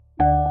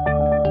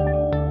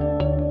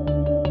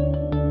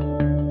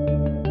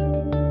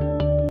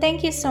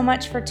Thank you so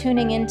much for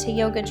tuning in to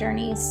Yoga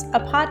Journeys,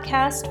 a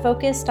podcast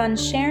focused on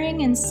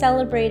sharing and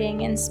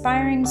celebrating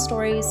inspiring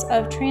stories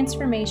of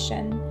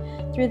transformation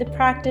through the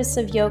practice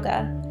of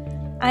yoga.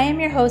 I am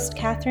your host,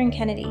 Catherine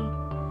Kennedy.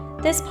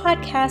 This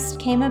podcast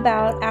came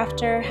about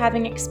after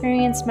having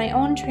experienced my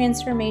own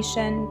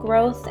transformation,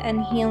 growth,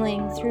 and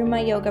healing through my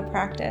yoga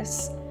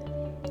practice.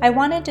 I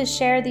wanted to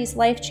share these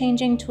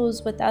life-changing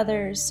tools with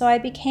others, so I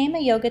became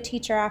a yoga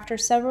teacher after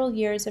several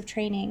years of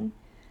training.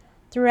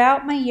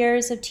 Throughout my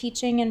years of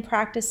teaching and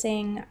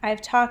practicing,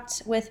 I've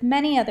talked with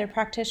many other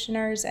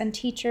practitioners and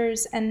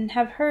teachers and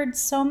have heard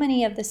so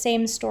many of the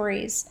same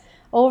stories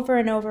over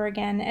and over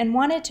again and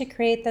wanted to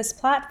create this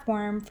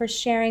platform for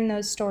sharing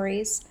those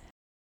stories.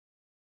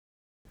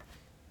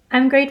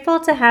 I'm grateful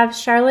to have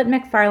Charlotte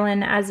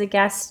McFarlane as a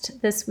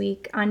guest this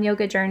week on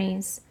Yoga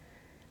Journeys.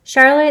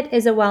 Charlotte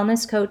is a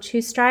wellness coach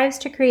who strives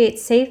to create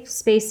safe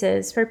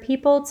spaces for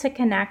people to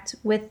connect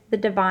with the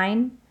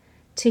divine,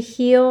 to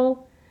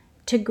heal,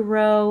 to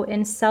grow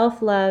in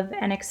self-love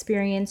and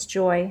experience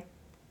joy.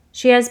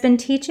 She has been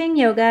teaching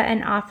yoga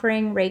and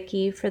offering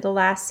Reiki for the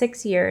last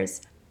 6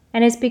 years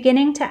and is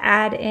beginning to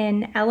add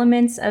in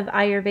elements of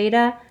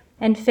Ayurveda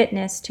and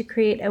fitness to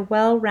create a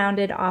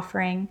well-rounded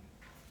offering.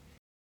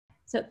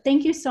 So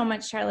thank you so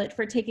much, Charlotte,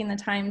 for taking the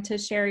time to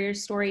share your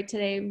story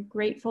today. I'm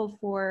grateful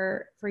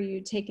for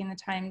you taking the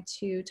time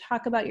to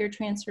talk about your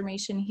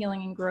transformation,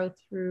 healing, and growth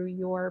through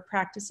your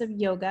practice of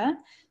yoga.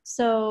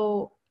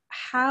 So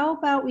how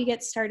about we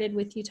get started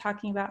with you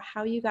talking about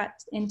how you got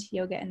into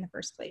yoga in the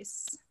first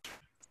place?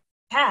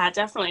 Yeah,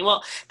 definitely.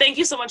 Well, thank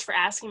you so much for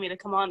asking me to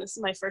come on. This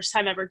is my first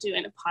time ever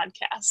doing a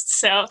podcast.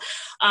 So,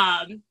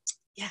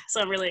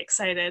 so I'm really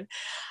excited.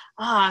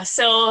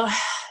 So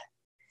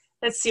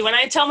let's see, when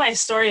I tell my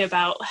story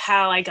about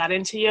how I got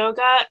into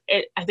yoga,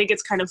 I think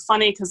it's kind of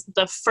funny because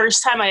the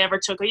first time I ever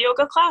took a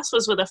yoga class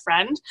was with a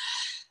friend.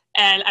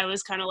 And I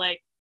was kind of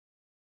like,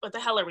 what the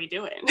hell are we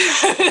doing?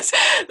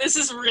 This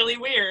is really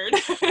weird.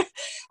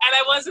 And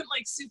I wasn't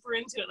like super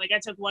into it. Like I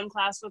took one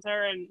class with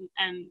her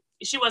and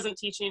she wasn't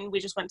teaching.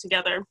 We just went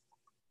together.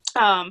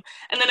 And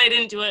then I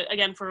didn't do it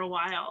again for a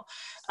while.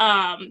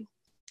 And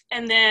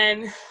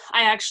then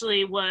I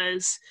actually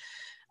was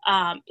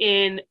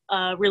in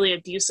a really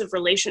abusive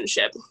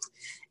relationship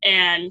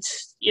and,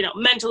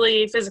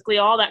 mentally, physically,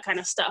 all that kind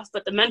of stuff.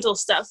 But the mental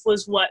stuff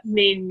was what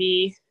made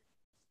me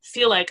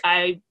feel like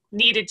I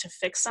needed to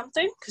fix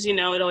something because, it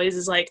always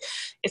is like,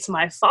 it's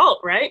my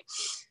fault, right?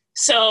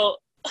 So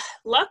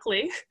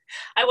luckily,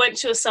 I went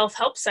to a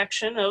self-help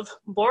section of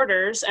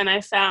Borders and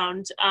I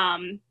found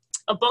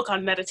a book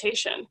on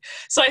meditation.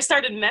 So I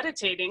started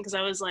meditating because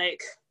I was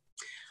like,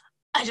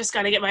 I just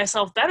got to get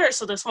myself better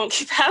so this won't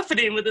keep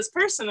happening with this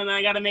person and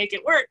I got to make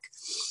it work.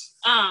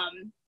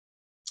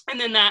 And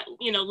then that,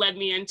 led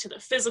me into the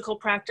physical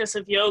practice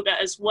of yoga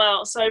as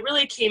well. So I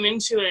really came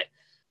into it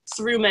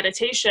through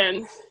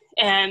meditation,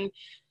 and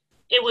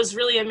it was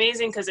really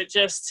amazing because it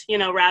just,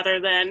 rather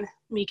than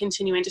me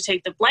continuing to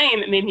take the blame,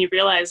 it made me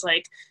realize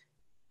like,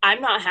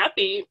 I'm not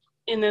happy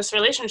in this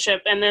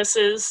relationship and this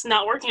is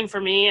not working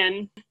for me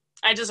and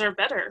I deserve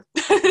better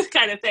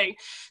kind of thing.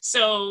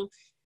 So,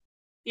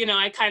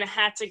 I kind of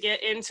had to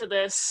get into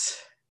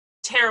this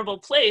terrible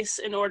place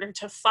in order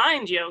to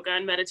find yoga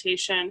and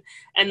meditation.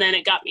 And then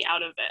it got me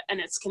out of it. And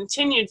it's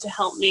continued to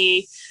help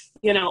me,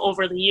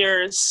 over the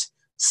years,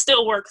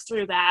 still work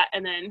through that.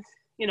 And then,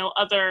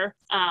 other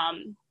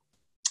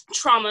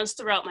traumas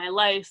throughout my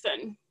life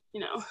and,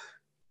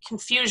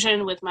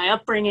 confusion with my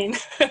upbringing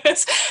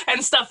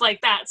and stuff like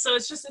that. So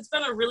it's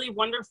been a really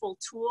wonderful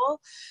tool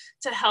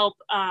to help,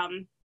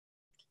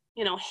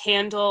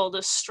 handle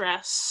the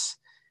stress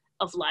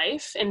of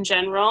life in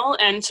general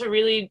and to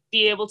really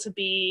be able to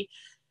be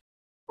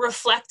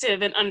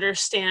reflective and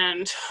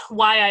understand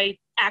why I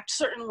act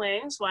certain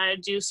ways, why I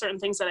do certain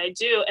things that I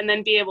do, and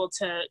then be able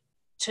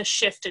to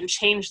shift and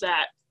change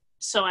that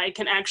so I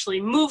can actually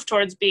move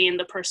towards being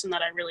the person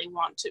that I really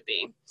want to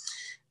be.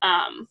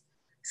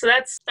 So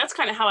that's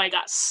kind of how I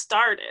got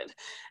started.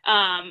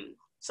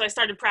 So I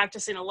started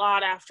practicing a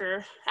lot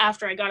after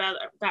I got out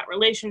of that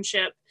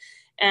relationship,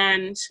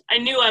 and I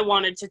knew I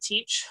wanted to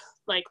teach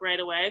like right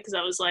away because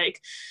I was like,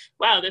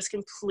 wow, this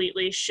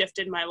completely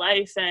shifted my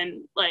life.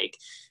 And like,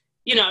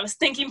 I was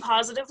thinking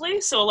positively.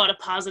 So a lot of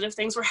positive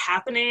things were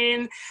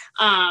happening.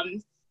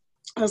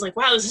 I was like,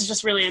 wow, this is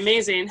just really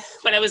amazing.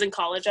 But I was in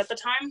college at the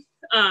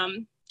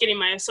time, getting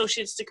my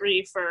associate's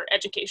degree for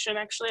education.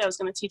 Actually, I was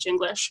going to teach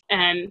English,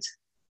 and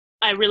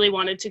I really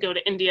wanted to go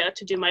to India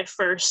to do my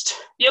first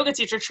yoga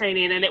teacher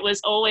training. And it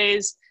was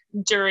always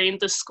during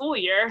the school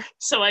year.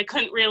 So I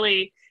couldn't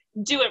really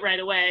do it right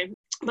away.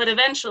 But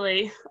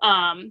eventually,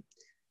 I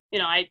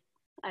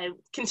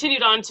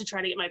continued on to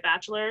try to get my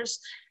bachelor's.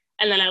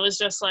 And then I was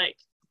just like,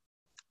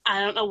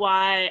 I don't know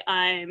why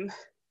I'm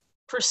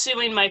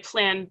pursuing my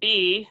plan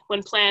B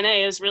when plan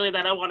A is really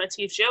that I want to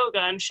teach yoga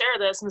and share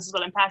this. And this is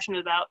what I'm passionate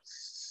about.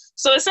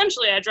 So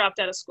essentially, I dropped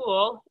out of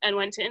school and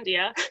went to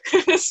India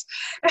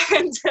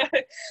and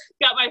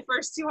got my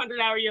first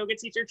 200-hour yoga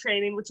teacher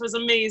training, which was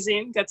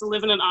amazing. Got to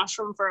live in an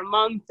ashram for a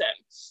month and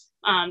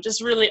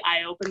just really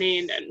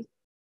eye-opening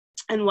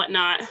and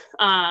whatnot.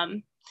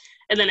 And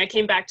then I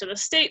came back to the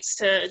States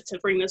to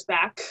bring this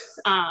back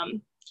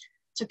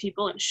to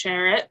people and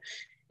share it.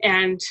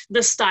 And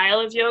the style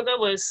of yoga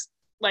was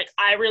like,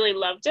 I really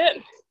loved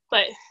it,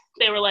 but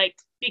they were like,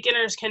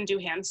 beginners can do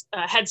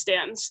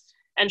headstands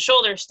and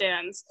shoulder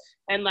stands,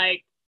 and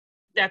like,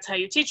 that's how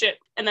you teach it.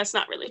 And that's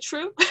not really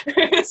true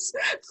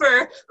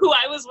for who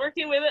I was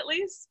working with, at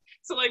least.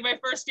 So like my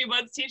first few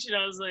months teaching,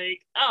 I was like,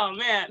 oh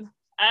man,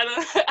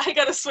 I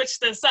got to switch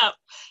this up.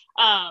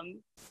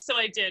 So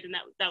I did, and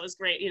that was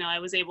great. I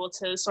was able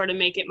to sort of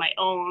make it my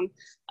own.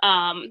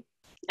 And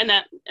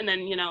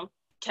then,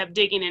 kept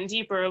digging in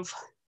deeper of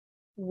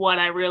what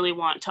I really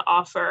want to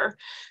offer.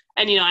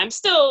 And,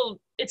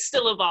 it's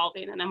still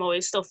evolving, and I'm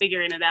always still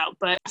figuring it out.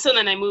 But so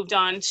then I moved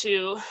on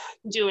to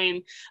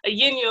doing a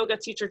yin yoga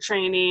teacher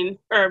training,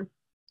 or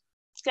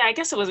yeah, I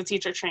guess it was a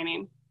teacher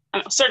training. I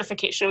don't know,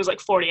 certification. It was like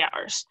 40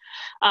 hours.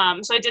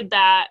 So I did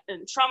that,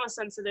 and trauma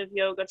sensitive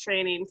yoga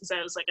training, because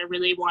I was like, I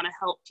really want to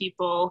help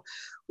people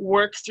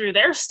work through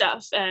their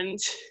stuff and,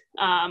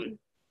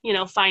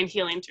 find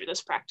healing through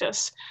this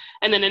practice.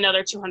 And then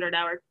another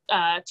 200-hour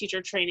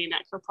teacher training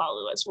at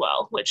Kripalu as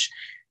well, which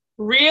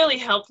really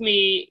helped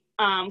me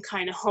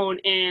kind of hone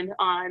in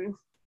on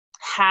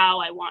how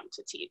I want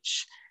to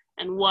teach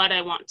and what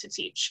I want to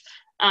teach.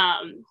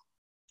 And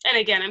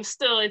again, it's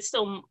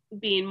still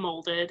being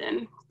molded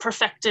and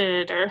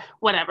perfected or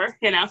whatever,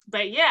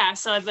 But yeah,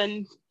 so I've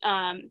been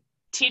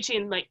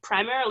teaching like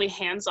primarily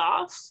hands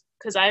off,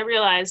 because I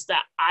realized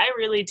that I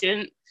really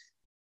didn't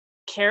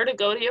care to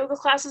go to yoga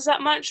classes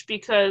that much,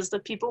 because the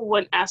people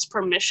wouldn't ask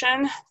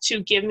permission to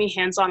give me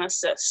hands-on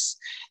assists.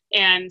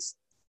 And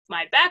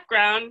my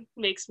background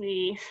makes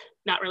me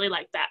not really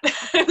like that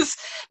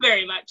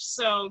very much.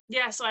 So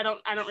yeah, so I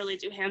don't really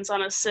do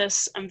hands-on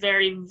assists. I'm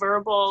very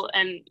verbal,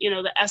 and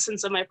the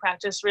essence of my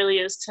practice really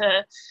is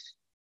to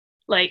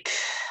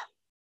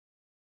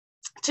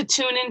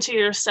tune into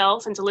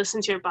yourself and to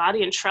listen to your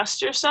body and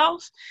trust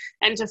yourself,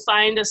 and to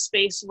find a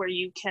space where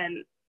you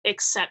can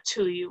accept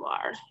who you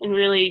are, and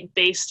really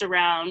based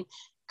around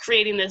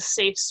creating this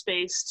safe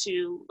space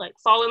to like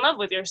fall in love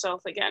with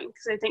yourself again.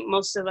 Because I think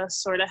most of us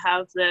sort of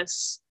have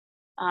this,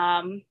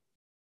 I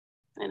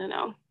don't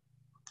know,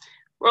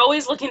 we're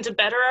always looking to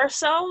better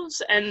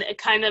ourselves, and it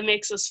kind of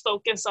makes us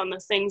focus on the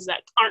things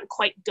that aren't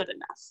quite good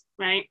enough,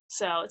 right?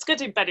 So it's good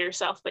to better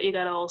yourself, but you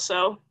got to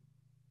also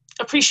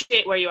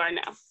appreciate where you are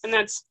now. And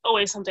that's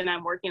always something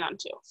I'm working on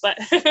too. But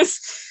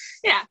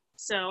yeah,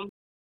 so.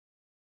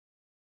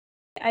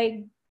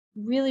 I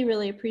really,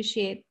 really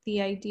appreciate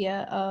the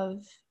idea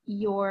of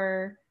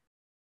your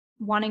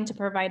wanting to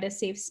provide a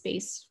safe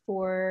space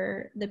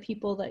for the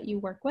people that you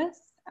work with,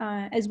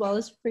 as well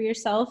as for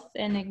yourself,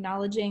 and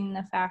acknowledging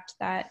the fact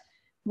that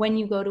when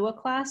you go to a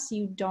class,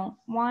 you don't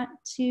want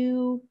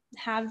to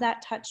have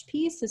that touch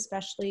piece,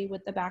 especially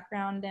with the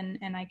background.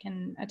 And I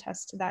can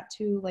attest to that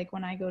too. Like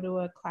when I go to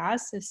a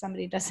class, if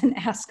somebody doesn't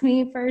ask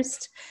me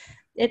first,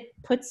 it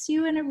puts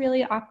you in a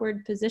really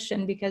awkward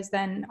position, because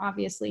then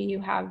obviously you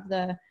have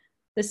the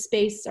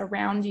space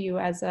around you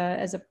as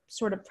a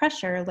sort of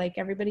pressure, like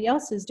everybody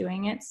else is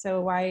doing it.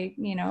 So why,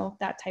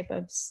 that type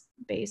of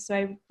space. So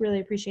I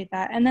really appreciate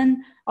that. And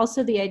then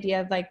also the idea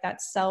of like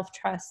that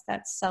self-trust,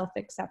 that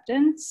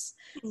self-acceptance,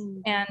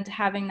 and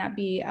having that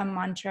be a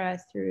mantra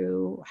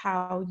through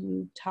how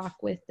you talk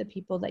with the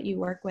people that you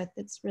work with.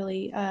 It's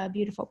really a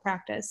beautiful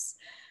practice.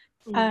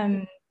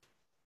 I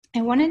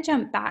want to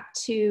jump back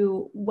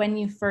to when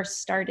you first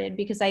started,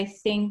 because I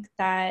think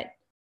that,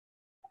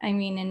 and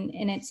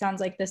it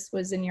sounds like this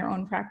was in your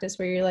own practice,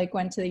 where you like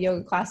went to the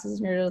yoga classes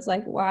and you're just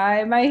like, why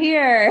am I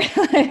here?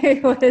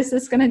 Like, what is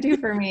this going to do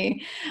for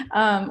me?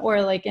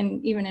 Or like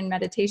even in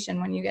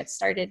meditation, when you get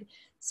started.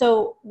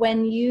 So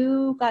when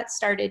you got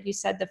started, you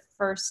said the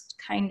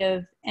first kind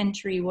of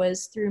entry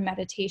was through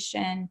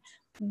meditation.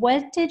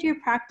 What did your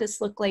practice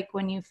look like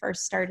when you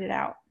first started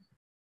out?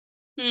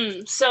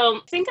 So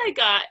I think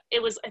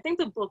I think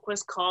the book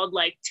was called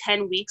like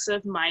 10 Weeks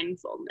of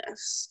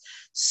Mindfulness.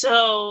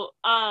 So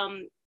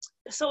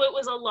it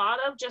was a lot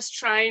of just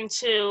trying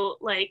to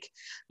like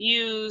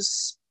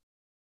use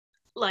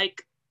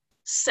like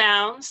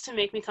sounds to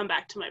make me come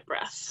back to my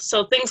breath.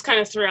 So things kind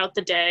of throughout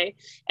the day,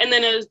 and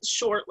then a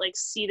short like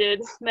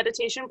seated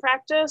meditation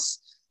practice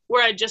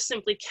where I just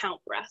simply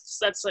count breaths.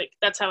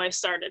 That's how I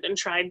started, and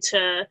tried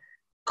to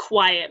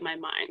quiet my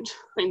mind.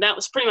 Like that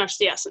was pretty much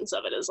the essence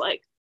of it, is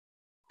like,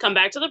 come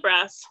back to the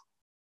breath,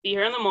 be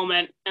here in the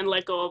moment, and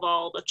let go of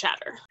all the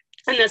chatter.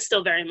 And that's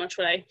still very much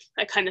what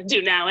I kind of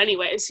do now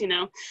anyways,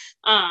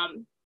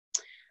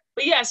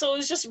 But yeah, so it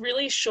was just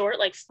really short,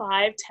 like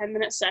 5-10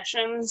 minute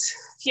sessions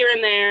here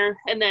and there,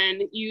 and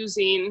then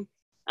using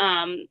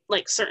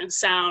like certain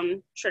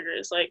sound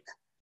triggers, like,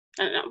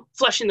 I don't know,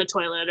 flushing the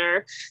toilet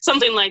or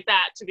something like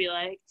that, to be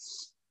like,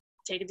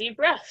 take a deep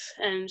breath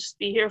and just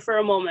be here for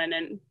a moment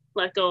and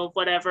let go of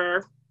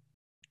whatever,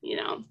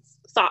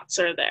 thoughts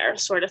are there,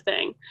 sort of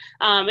thing.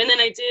 And then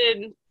I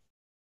did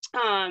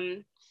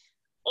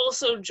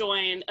also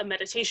join a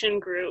meditation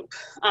group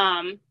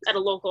at a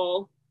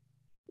local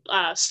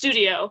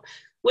studio,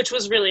 which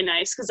was really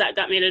nice because that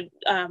got me to,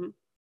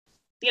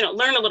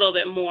 learn a little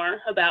bit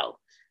more about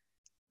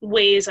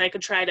ways I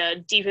could try to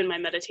deepen my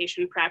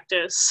meditation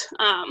practice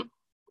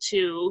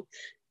to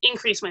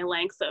increase my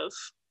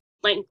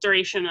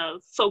duration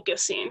of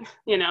focusing,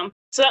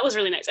 So that was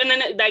really nice. And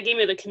then that gave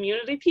me the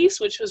community piece,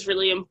 which was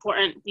really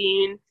important,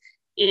 being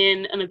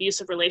in an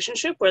abusive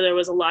relationship where there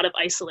was a lot of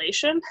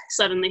isolation.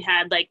 Suddenly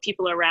had like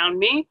people around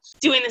me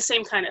doing the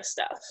same kind of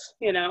stuff,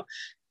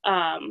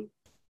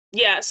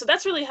 so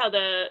that's really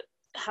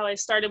how I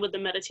started with the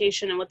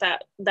meditation and what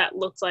that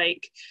looked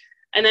like.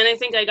 And then I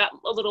think I got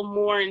a little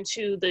more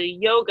into the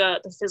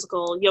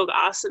physical yoga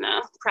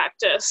asana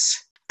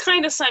practice,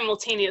 kind of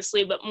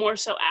simultaneously, but more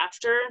so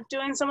after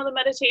doing some of the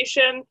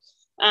meditation.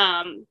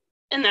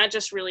 And that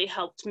just really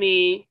helped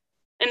me.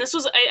 And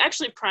I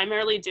actually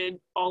primarily did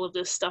all of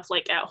this stuff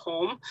like at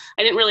home.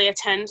 I didn't really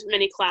attend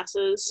many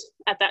classes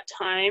at that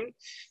time.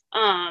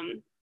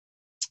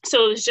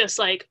 So it was just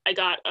like I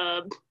got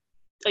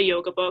a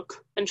yoga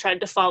book and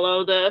tried to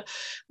follow the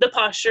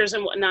postures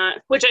and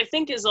whatnot, which I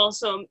think is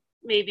also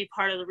maybe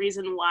part of the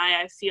reason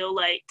why I feel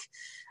like,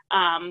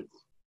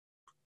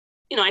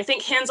 I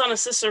think hands-on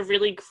assists are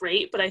really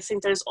great, but I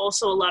think there's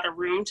also a lot of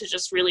room to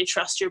just really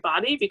trust your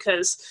body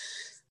because,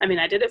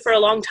 I did it for a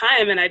long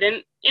time and I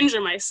didn't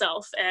injure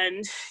myself.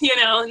 And,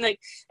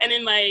 and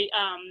in my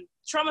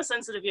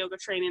trauma-sensitive yoga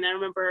training, I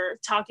remember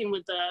talking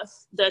with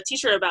the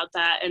teacher about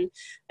that. And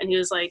he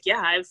was like,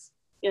 yeah, I've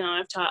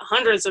taught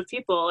hundreds of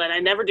people and I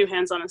never do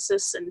hands-on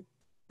assists and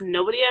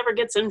nobody ever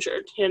gets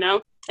injured,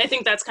 I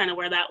think that's kind of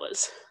where that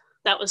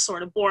was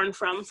sort of born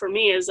from for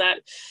me, is that,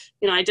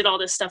 I did all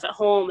this stuff at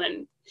home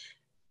and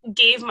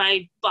gave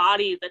my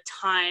body the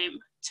time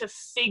to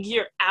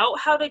figure out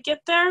how to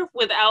get there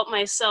without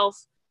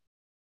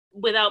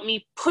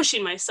me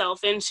pushing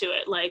myself into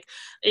it. Like,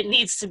 it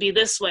needs to be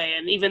this way.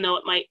 And even though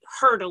it might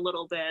hurt a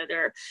little bit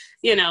or,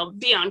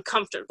 be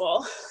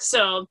uncomfortable.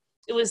 So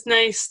it was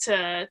nice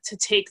to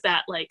take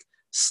that like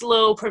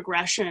slow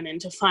progression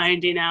into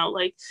finding out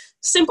like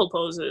simple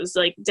poses,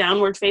 like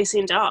downward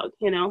facing dog,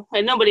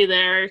 and nobody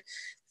there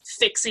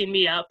fixing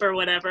me up or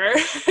whatever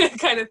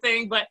kind of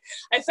thing. But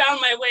I found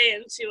my way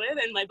into it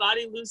and my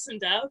body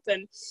loosened up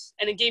and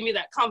it gave me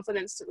that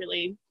confidence to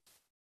really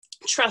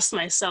trust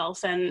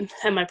myself and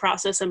my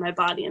process and my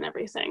body and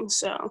everything.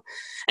 So,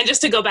 and just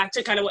to go back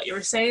to kind of what you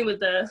were saying with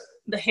the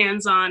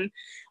hands-on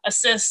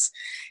assists,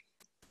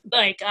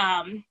 like,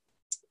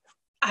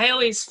 I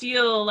always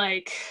feel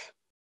like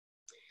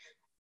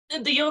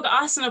the yoga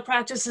asana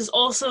practice is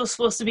also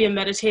supposed to be a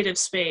meditative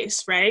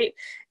space, right?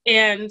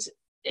 And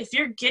if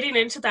you're getting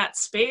into that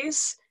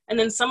space and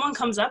then someone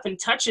comes up and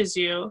touches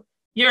you,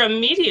 you're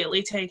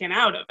immediately taken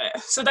out of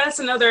it. So that's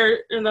another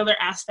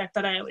aspect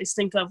that I always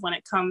think of when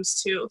it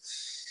comes to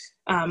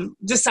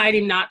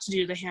deciding not to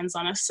do the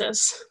hands-on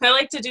assists. I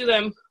like to do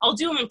them, I'll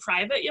do them in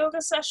private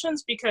yoga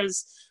sessions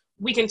because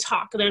we can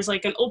talk. There's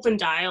like an open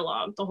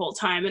dialogue the whole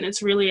time. And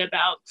it's really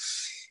about,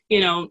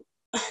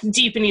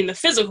 deepening the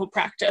physical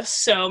practice.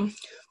 So,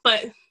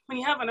 but when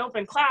you have an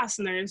open class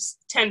and there's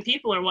 10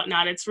 people or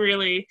whatnot, it's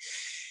really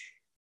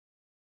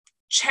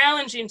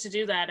challenging to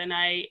do that. And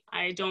I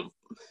don't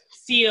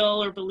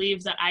feel or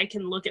believe that I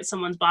can look at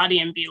someone's body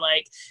and be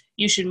like,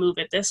 you should move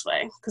it this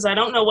way. Because I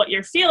don't know what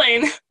you're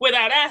feeling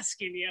without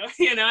asking you.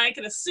 I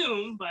can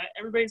assume, but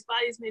everybody's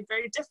body is made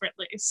very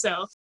differently.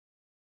 So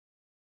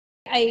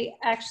I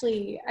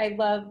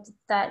loved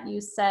that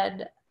you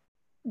said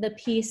the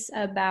piece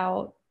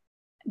about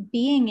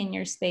being in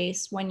your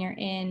space when you're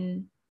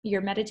in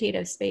your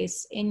meditative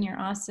space, in your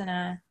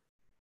asana,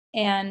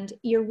 and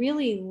you're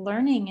really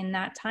learning in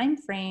that time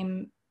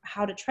frame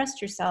how to trust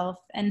yourself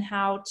and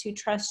how to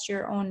trust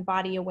your own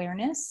body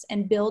awareness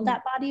and build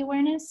that body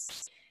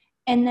awareness.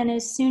 And then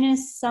as soon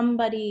as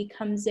somebody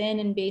comes in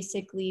and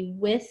basically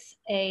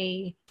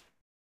and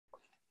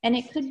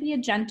it could be a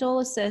gentle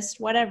assist,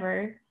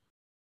 whatever,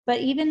 but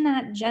even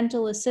that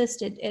gentle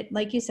assist, it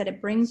like you said,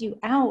 it brings you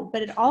out,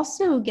 but it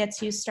also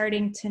gets you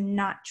starting to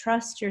not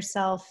trust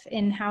yourself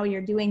in how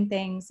you're doing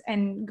things.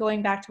 And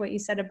going back to what you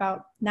said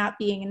about not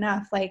being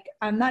enough, like,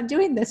 I'm not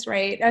doing this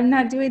right. I'm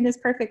not doing this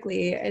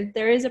perfectly.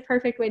 There is a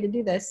perfect way to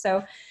do this.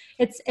 So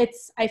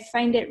I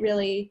find it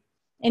really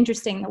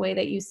interesting the way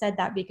that you said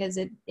that, because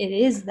it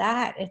is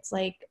that. It's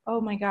like,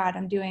 oh my God,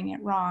 I'm doing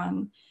it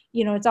wrong.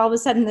 It's all of a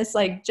sudden this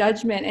like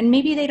judgment, and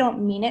maybe they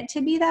don't mean it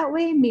to be that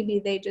way. Maybe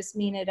they just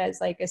mean it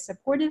as like a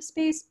supportive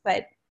space,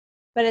 but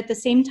at the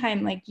same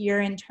time, like,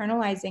 you're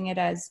internalizing it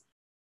as,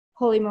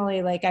 holy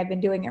moly, like, I've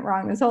been doing it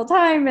wrong this whole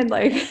time. And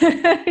like,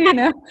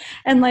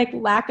 and like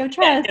lack of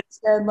trust.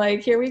 And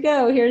like, here we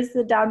go. Here's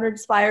the downward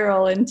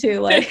spiral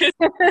into like,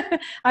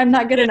 I'm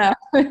not good enough.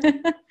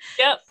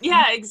 Yep.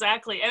 Yeah,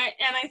 exactly.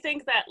 And I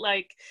think that,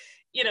 like,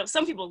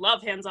 some people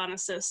love hands-on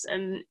assists,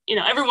 and,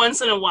 every once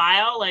in a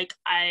while, like,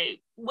 I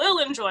will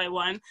enjoy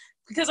one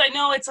because I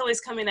know it's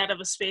always coming out of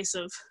a space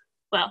of,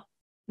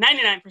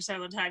 99%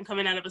 of the time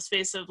coming out of a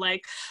space of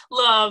like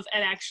love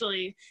and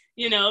actually,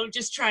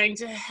 just trying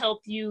to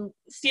help you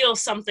feel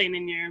something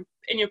in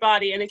your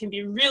body. And it can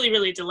be really,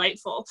 really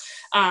delightful.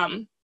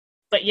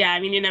 but yeah, I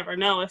mean, you never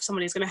know if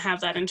somebody's going to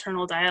have that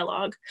internal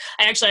dialogue.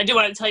 I do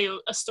want to tell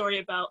you a story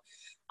about,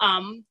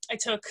 I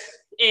took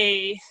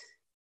a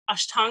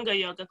Ashtanga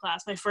yoga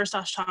class, my first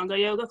Ashtanga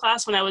yoga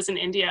class when I was in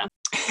India.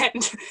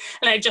 And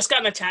I had just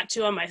gotten a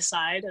tattoo on my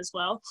side as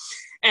well.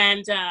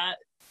 And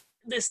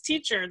this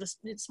teacher, this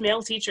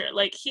male teacher,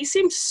 like, he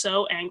seemed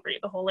so angry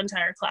the whole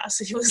entire class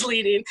that he was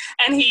leading.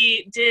 And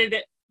he did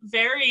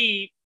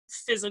very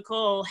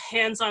physical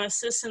hands-on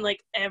assists in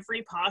like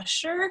every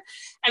posture.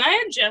 And I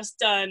had just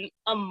done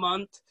a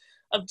month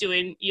of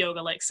doing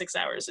yoga like 6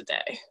 hours a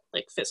day,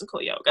 like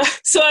physical yoga.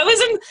 So I was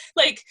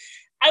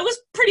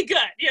pretty good,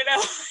 like I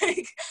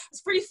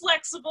was pretty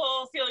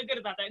flexible, feeling good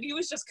about that. And he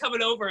was just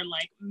coming over and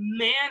like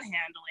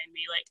manhandling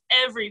me like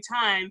every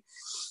time.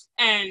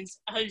 And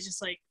I was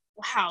just like,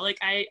 wow, like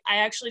I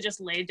actually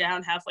just laid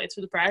down halfway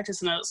through the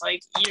practice and I was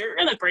like, you're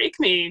gonna break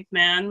me,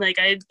 man. Like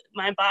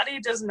my body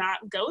does not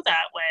go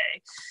that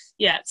way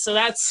yet. So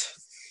that's,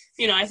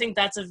 I think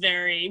that's a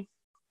very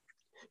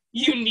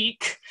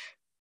unique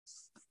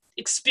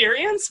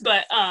experience,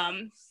 but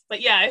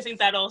yeah, I think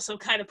that also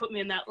kind of put me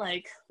in that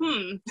like,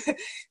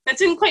 that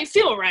didn't quite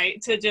feel right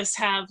to just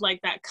have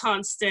like that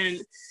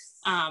constant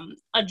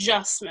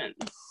adjustment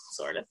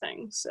sort of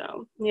thing.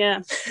 So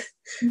yeah.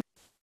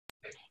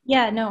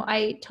 Yeah, no,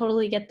 I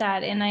totally get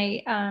that.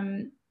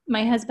 And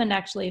my husband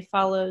actually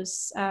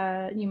follows,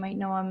 you might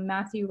know him,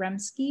 Matthew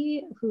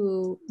Remski,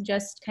 who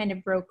just kind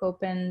of broke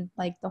open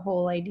like the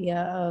whole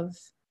idea of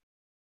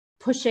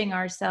pushing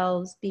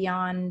ourselves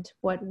beyond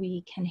what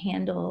we can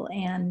handle,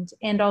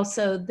 and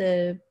also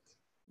the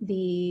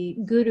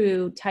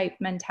guru type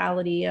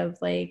mentality of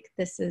like,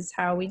 this is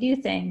how we do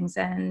things,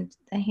 and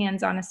the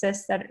hands-on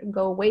assists that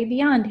go way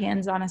beyond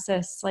hands-on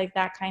assists, like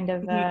that kind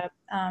of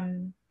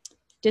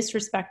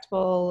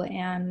disrespectful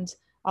and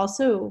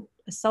also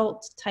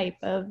assault type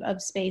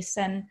of space.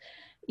 And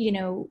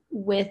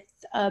with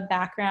a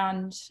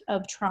background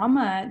of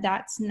trauma,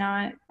 that's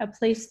not a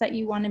place that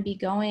you want to be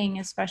going,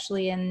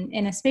 especially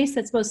in a space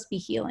that's supposed to be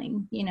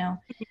healing.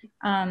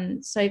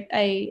 So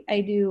I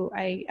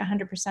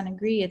 100%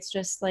 agree. It's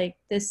just like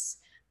this,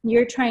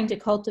 you're trying to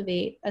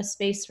cultivate a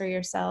space for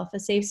yourself, a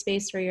safe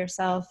space for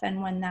yourself,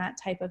 and when that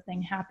type of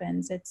thing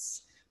happens,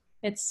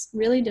 it's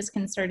really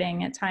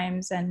disconcerting at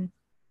times. And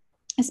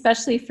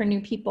especially for new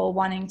people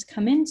wanting to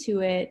come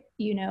into it,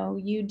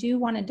 you do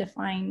want to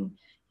define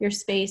your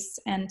space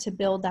and to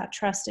build that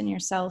trust in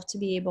yourself to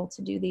be able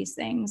to do these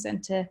things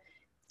and to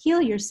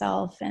heal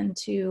yourself and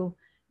to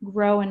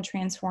grow and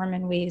transform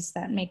in ways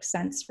that make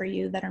sense for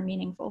you, that are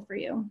meaningful for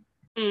you.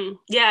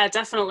 Yeah,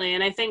 definitely.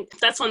 And I think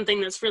that's one thing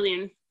that's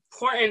really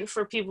important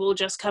for people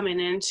just coming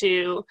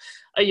into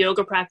a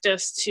yoga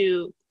practice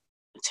to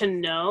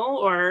know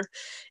or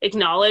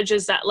acknowledge,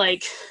 is that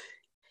like,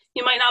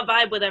 you might not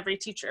vibe with every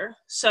teacher.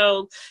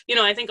 So,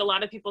 I think a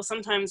lot of people,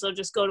 sometimes they'll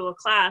just go to a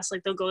class,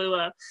 like they'll go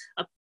to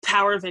a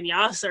power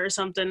vinyasa or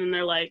something, and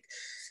they're like,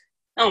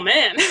 oh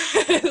man,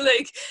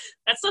 like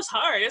that stuff's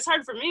hard. It's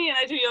hard for me, and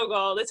I do yoga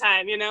all the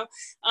time, and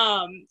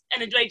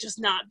it might just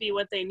not be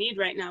what they need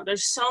right now.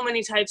 There's so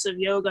many types of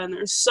yoga, and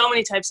there's so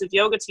many types of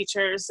yoga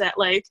teachers that,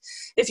 like,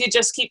 if you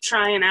just keep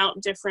trying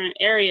out different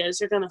areas,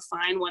 you're going to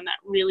find one that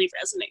really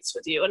resonates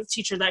with you, and a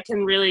teacher that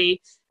can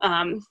really,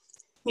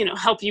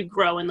 help you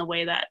grow in the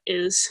way that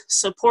is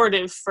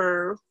supportive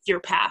for your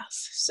path.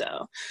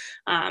 So,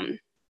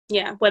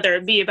 yeah, whether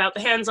it be about the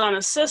hands-on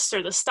assist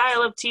or the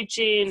style of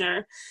teaching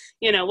or,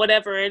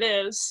 whatever it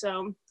is.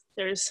 So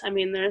there's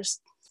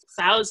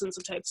thousands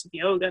of types of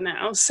yoga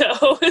now.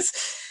 So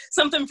it's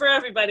something for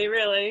everybody,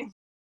 really.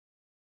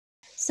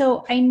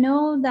 So I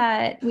know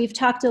that we've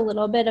talked a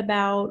little bit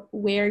about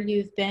where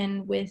you've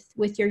been with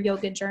your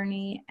yoga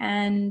journey,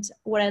 and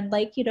what I'd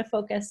like you to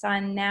focus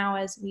on now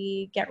as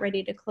we get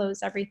ready to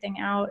close everything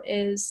out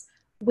is,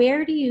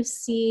 where do you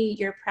see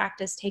your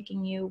practice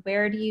taking you?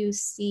 Where do you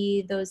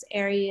see those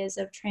areas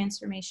of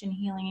transformation,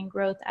 healing, and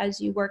growth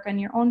as you work on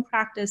your own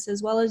practice,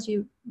 as well as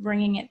you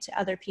bringing it to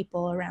other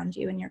people around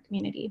you in your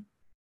community?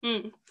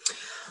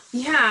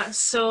 Yeah,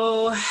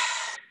 so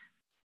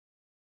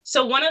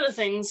one of the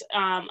things,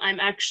 I'm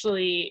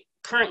actually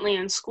currently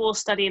in school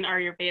studying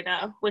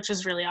Ayurveda, which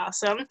is really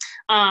awesome.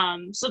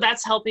 So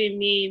that's helping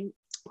me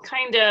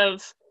kind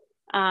of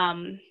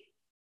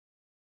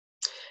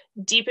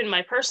deepen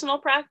my personal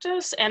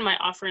practice and my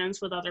offerings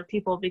with other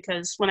people,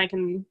 because when I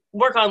can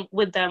work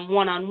with them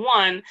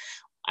one-on-one,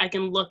 I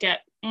can look at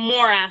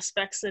more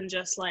aspects than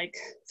just like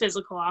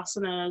physical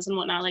asanas and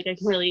whatnot. Like, I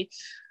can really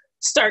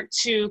start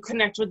to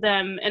connect with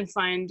them and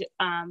find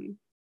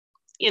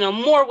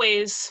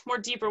more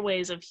deeper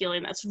ways of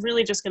healing that's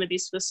really just going to be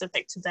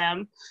specific to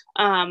them,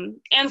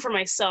 and for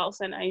myself.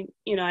 And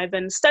I've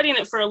been studying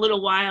it for a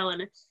little while,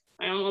 and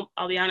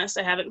I'll be honest,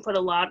 I haven't put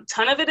a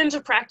ton of it into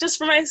practice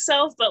for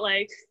myself, but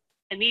like,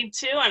 I need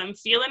to, and I'm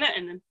feeling it,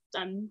 and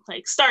I'm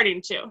like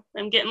starting to.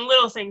 I'm getting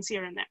little things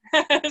here and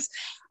there.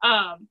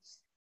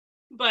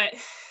 But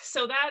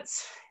so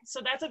that's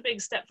a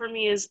big step for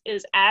me, is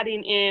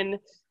adding in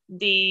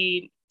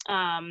the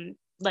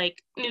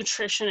like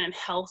nutrition and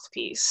health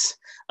piece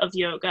of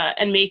yoga,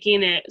 and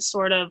making it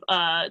sort of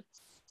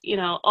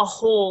a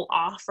whole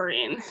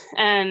offering.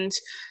 And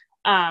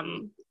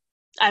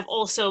I've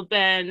also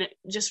been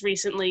just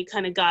recently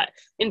kind of got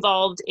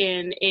involved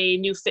in a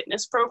new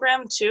fitness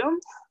program too,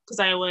 because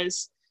I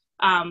was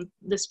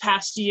this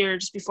past year,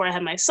 just before I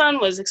had my son,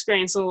 was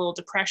experiencing a little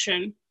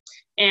depression.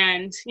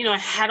 And, I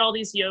had all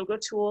these yoga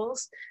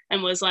tools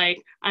and was like,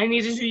 I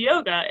need to do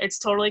yoga. It's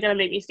totally going to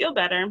make me feel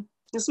better.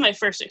 This is my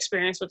first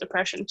experience with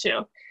depression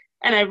too.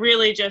 And I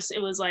really just,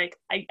 it was like,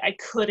 I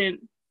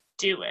couldn't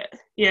do it,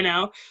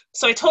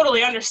 So I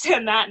totally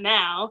understand that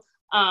now.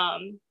 I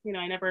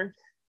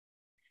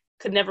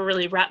could never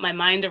really wrap my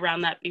mind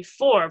around that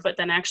before, but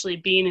then actually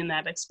being in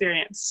that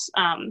experience,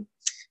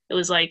 it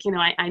was like,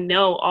 I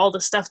know all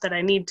the stuff that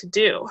I need to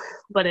do,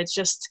 but it's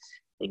just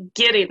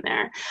getting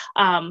there.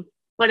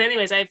 But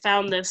anyways, I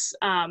found this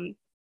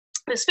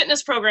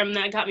fitness program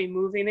that got me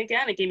moving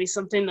again. It gave me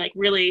something like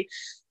really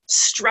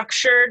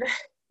structured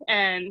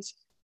and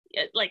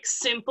like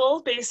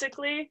simple,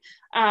 basically.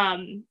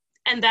 And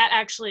that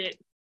actually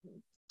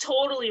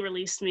totally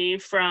released me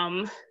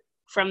from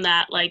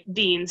that, like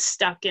being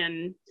stuck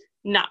in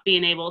not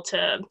being able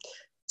to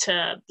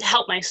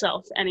help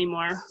myself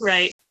anymore,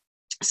 right?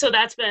 So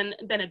that's been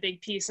a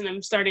big piece, and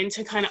I'm starting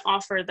to kind of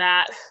offer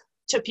that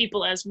to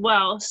people as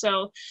well.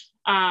 So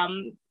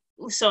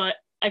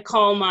I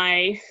call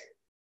my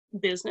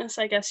business,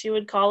 I guess you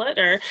would call it,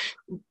 or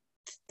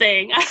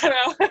thing,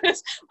 I don't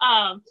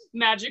know,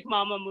 Magic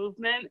Mama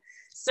Movement.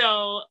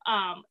 So,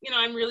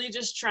 I'm really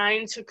just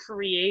trying to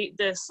create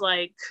this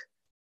like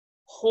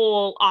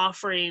whole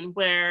offering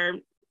where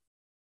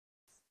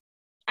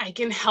I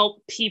can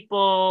help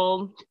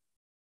people,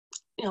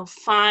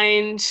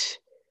 find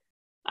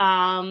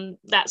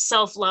that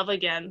self-love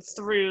again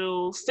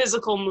through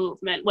physical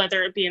movement,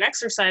 whether it be an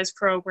exercise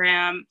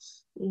program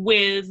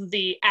with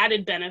the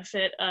added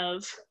benefit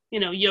of,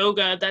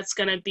 yoga that's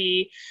going to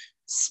be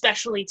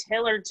specially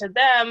tailored to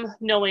them,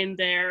 knowing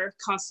their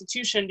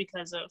constitution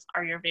because of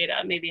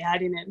Ayurveda, maybe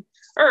adding in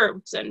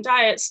herbs and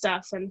diet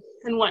stuff and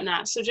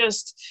whatnot. So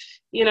just,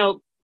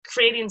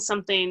 creating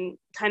something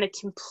kind of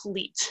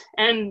complete,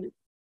 and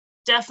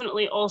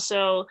definitely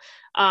also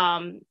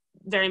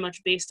very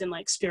much based in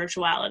like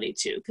spirituality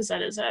too, because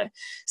that is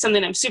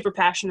something I'm super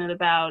passionate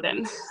about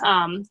and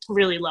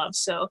really love.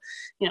 So,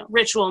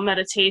 ritual,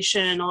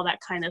 meditation, all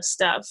that kind of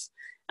stuff.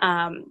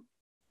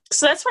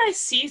 So that's where I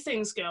see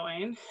things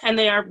going, and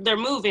they're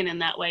moving in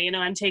that way.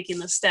 I'm taking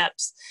the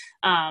steps,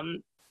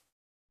 and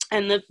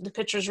the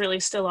picture's really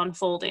still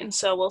unfolding.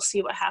 So we'll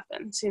see what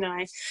happens.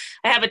 I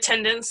have a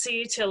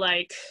tendency to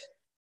like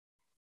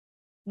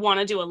want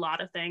to do a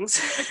lot of things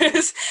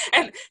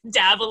and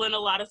dabble in a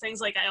lot of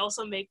things. Like I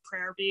also make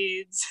prayer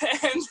beads,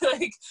 and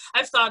like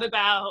I've thought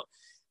about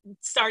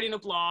starting a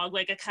blog.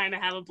 Like I kind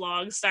of have a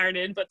blog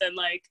started, but then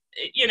like,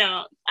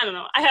 I don't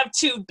know. I have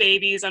 2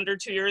 babies under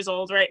 2 years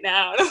old right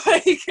now.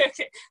 Like,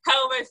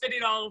 how am I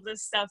fitting all of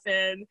this stuff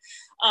in?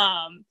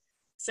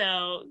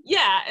 So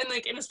yeah,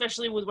 and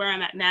especially with where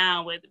I'm at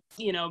now with,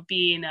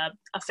 being a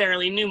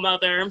fairly new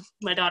mother.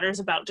 My daughter's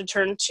about to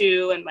turn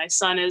 2 and my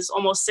son is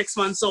almost 6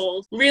 months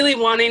old. Really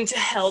wanting to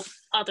help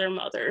other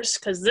mothers,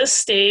 because this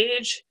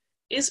stage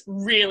is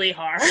really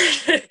hard.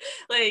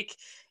 Like,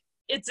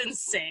 it's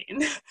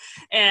insane.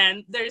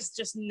 And there's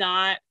just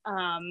not,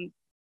 I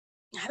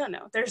don't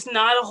know, there's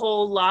not a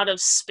whole lot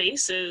of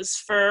spaces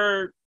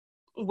for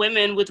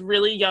women with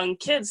really young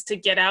kids to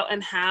get out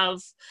and have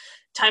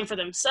time for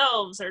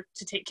themselves, or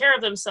to take care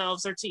of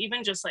themselves, or to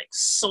even just like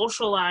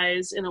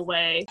socialize in a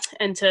way,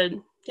 and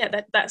to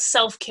that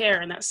self-care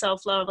and that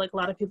self-love. Like a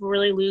lot of people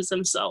really lose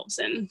themselves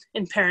in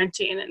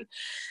parenting, and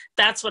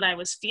that's what I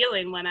was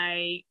feeling when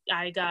I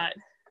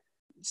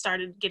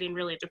started getting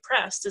really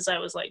depressed, is I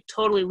was like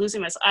totally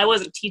losing myself. I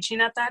wasn't teaching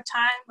at that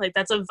time. Like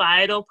that's a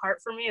vital part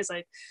for me, is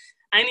like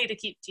I need to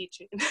keep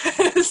teaching.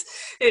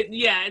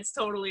 It's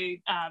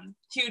totally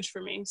huge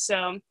for me.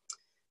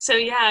 So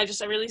yeah,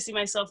 I really see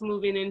myself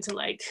moving into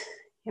like,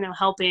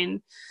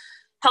 helping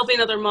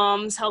other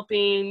moms,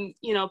 helping,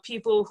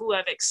 people who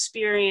have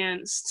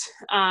experienced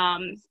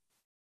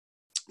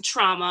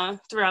trauma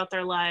throughout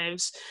their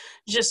lives,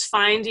 just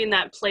finding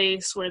that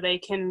place where they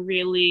can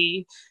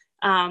really,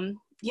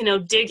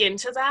 dig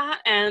into that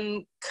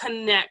and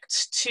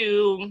connect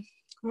to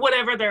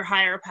whatever their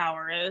higher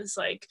power is,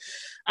 like,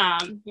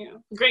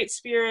 great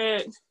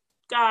spirit,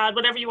 God,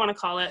 whatever you want to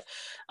call it.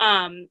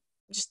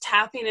 Just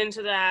tapping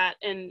into that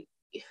and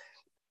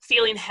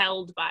feeling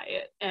held by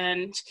it,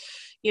 and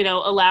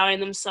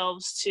allowing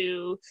themselves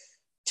to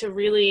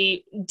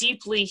really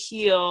deeply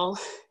heal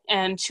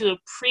and to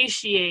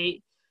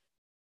appreciate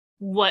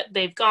what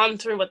they've gone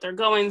through, what they're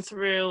going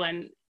through,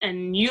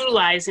 and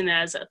utilizing it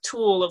as a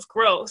tool of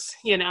growth,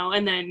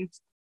 and then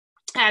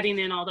adding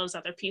in all those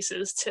other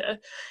pieces to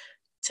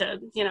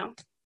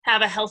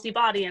have a healthy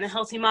body and a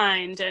healthy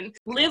mind and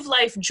live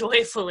life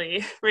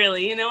joyfully,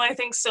 really. I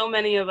think so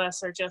many of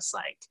us are just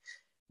like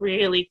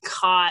really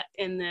caught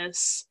in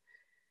this,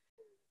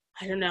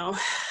 I don't know,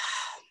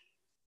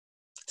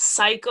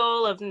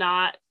 cycle of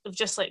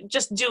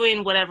just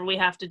doing whatever we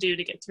have to do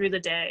to get through the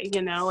day,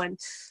 and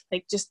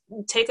like just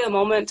take a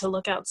moment to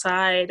look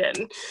outside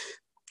and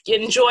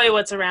enjoy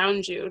what's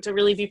around you, to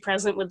really be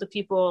present with the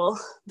people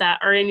that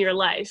are in your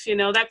life,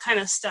 that kind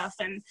of stuff.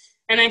 And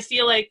I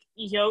feel like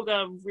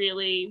yoga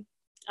really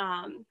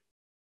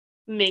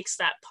makes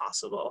that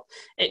possible.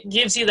 It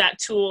gives you that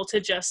tool to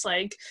just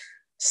like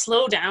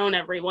slow down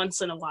every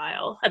once in a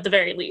while, at the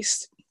very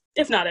least,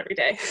 if not every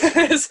day.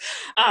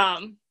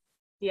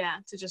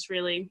 To just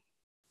really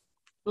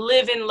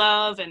live in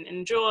love and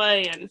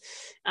enjoy, and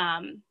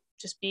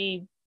just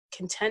be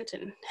content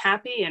and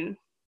happy and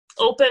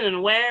open and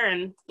aware,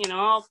 and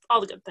all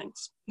the good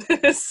things.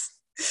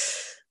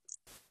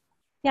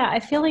 Yeah, I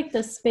feel like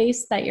the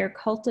space that you're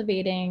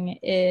cultivating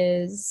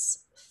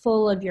is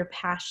full of your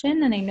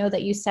passion. And I know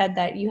that you said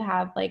that you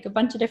have like a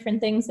bunch of different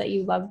things that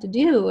you love to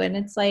do. And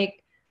it's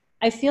like,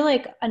 I feel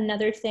like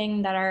another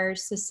thing that our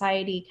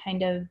society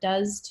kind of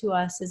does to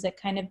us is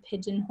it kind of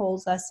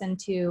pigeonholes us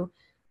into,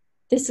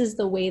 this is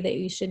the way that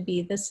you should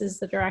be. This is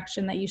the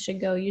direction that you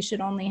should go. You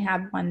should only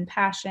have one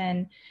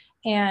passion.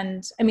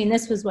 And I mean,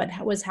 this was what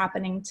was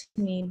happening to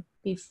me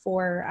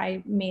before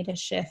I made a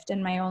shift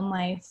in my own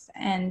life.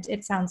 And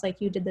it sounds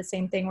like you did the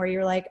same thing, where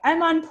you're like,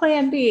 I'm on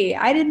plan B.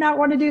 I did not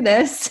want to do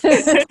this. So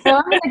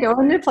I'm going to go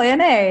into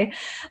plan A.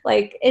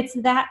 Like, it's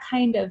that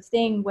kind of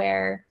thing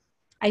where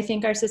I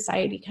think our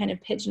society kind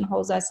of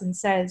pigeonholes us and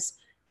says,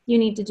 you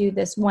need to do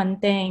this one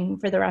thing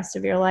for the rest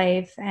of your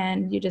life,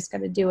 and you just got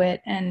to do it,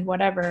 and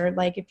whatever,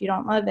 like, if you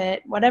don't love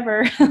it,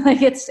 whatever,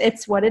 like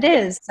it's what it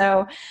is.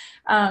 So,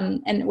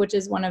 and which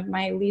is one of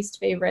my least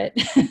favorite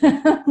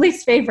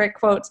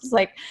quotes, is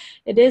like,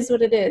 it is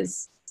what it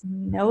is.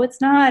 No, it's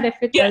not. If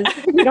it does,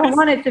 if you don't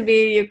want it to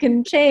be, you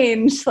can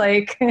change.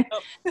 Like,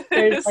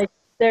 there's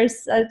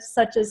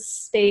such a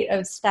state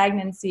of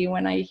stagnancy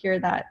when I hear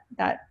that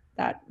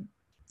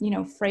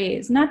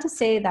phrase. Not to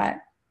say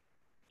that,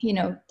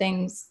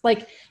 things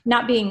like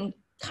not being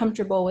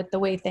comfortable with the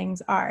way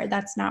things are.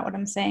 That's not what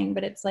I'm saying,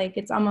 but it's like,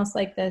 it's almost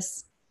like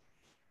this,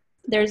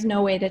 there's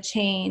no way to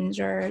change,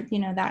 or,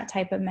 that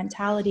type of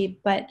mentality.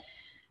 But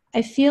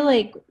I feel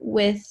like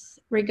with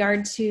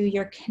regard to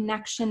your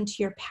connection to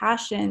your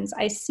passions,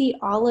 I see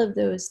all of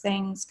those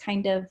things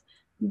kind of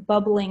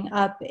bubbling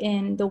up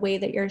in the way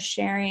that you're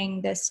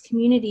sharing this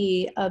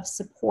community of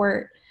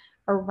support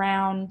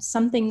around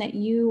something that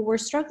you were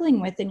struggling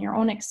with in your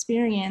own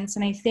experience.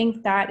 And I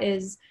think that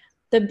is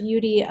the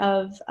beauty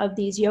of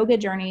these yoga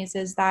journeys,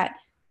 is that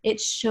it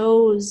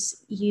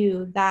shows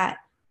you that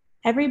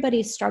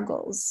everybody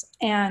struggles.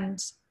 And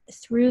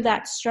through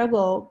that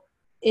struggle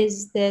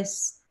is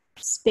this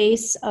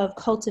space of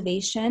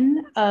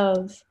cultivation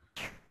of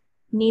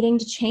needing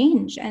to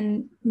change,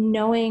 and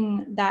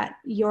knowing that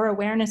your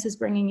awareness is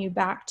bringing you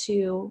back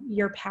to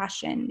your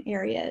passion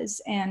areas,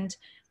 and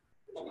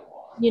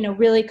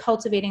really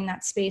cultivating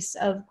that space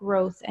of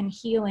growth and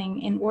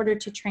healing in order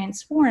to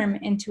transform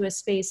into a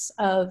space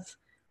of,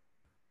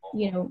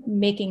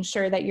 making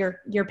sure that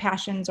your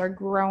passions are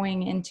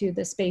growing into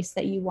the space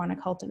that you want to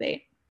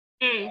cultivate.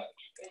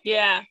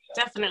 Yeah,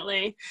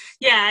 definitely.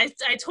 Yeah,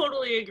 I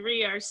totally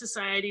agree. Our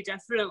society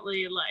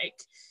definitely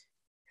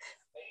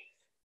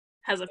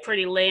has a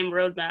pretty lame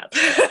roadmap.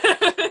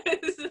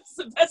 It's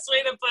the best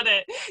way to put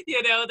it.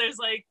 There's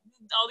like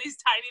all these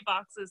tiny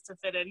boxes to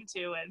fit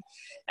into,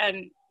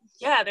 and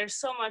yeah, there's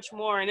so much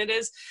more. And it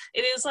is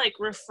like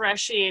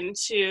refreshing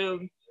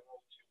to,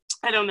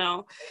 I don't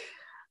know,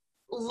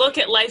 look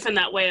at life in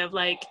that way of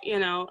like,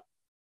 I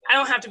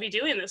don't have to be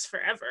doing this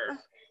forever.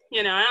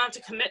 I don't have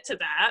to commit to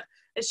that.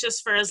 It's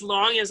just for as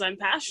long as I'm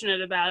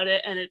passionate about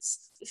it and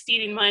it's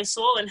feeding my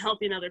soul and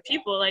helping other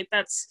people. Like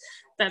that's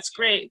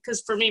great.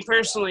 Because for me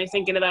personally,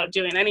 thinking about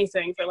doing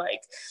anything for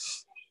like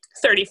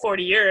 30,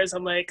 40 years,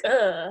 I'm like,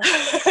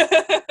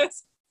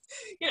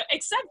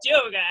 except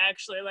yoga,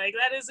 actually. Like,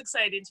 that is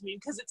exciting to me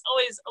because it's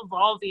always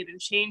evolving and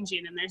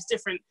changing, and there's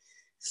different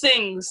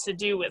things to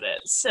do with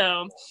it.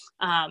 So,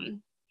 so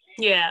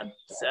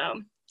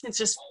it's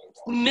just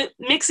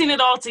mixing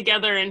it all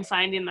together and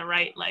finding the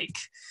right, like,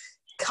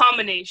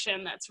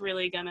 combination that's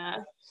really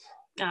gonna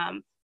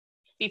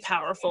be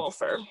powerful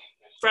for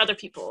other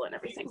people and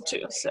everything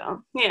too.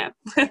 So, yeah.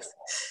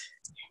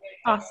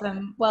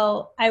 Awesome.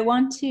 Well, I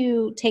want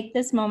to take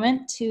this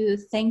moment to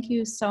thank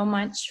you so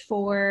much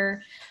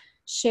for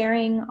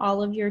sharing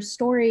all of your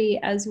story,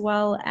 as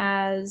well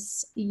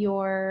as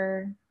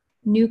your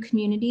new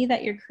community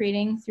that you're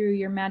creating through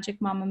your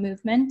Magic Mama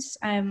movement.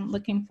 I'm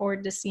looking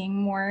forward to seeing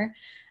more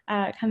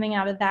coming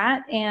out of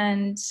that.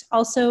 And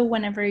also,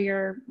 whenever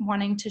you're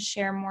wanting to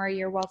share more,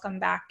 you're welcome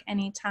back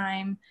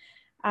anytime.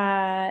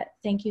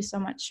 Thank you so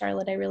much,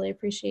 Charlotte. I really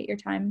appreciate your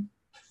time.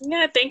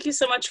 Yeah, thank you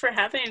so much for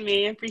having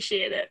me. I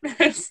appreciate it.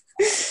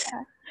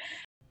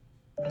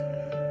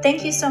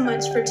 Thank you so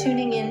much for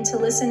tuning in to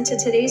listen to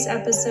today's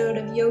episode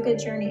of Yoga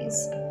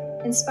Journeys,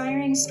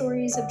 inspiring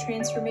stories of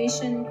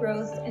transformation,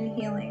 growth, and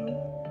healing.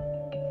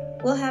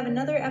 We'll have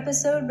another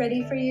episode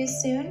ready for you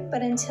soon,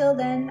 but until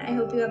then, I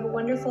hope you have a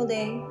wonderful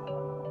day.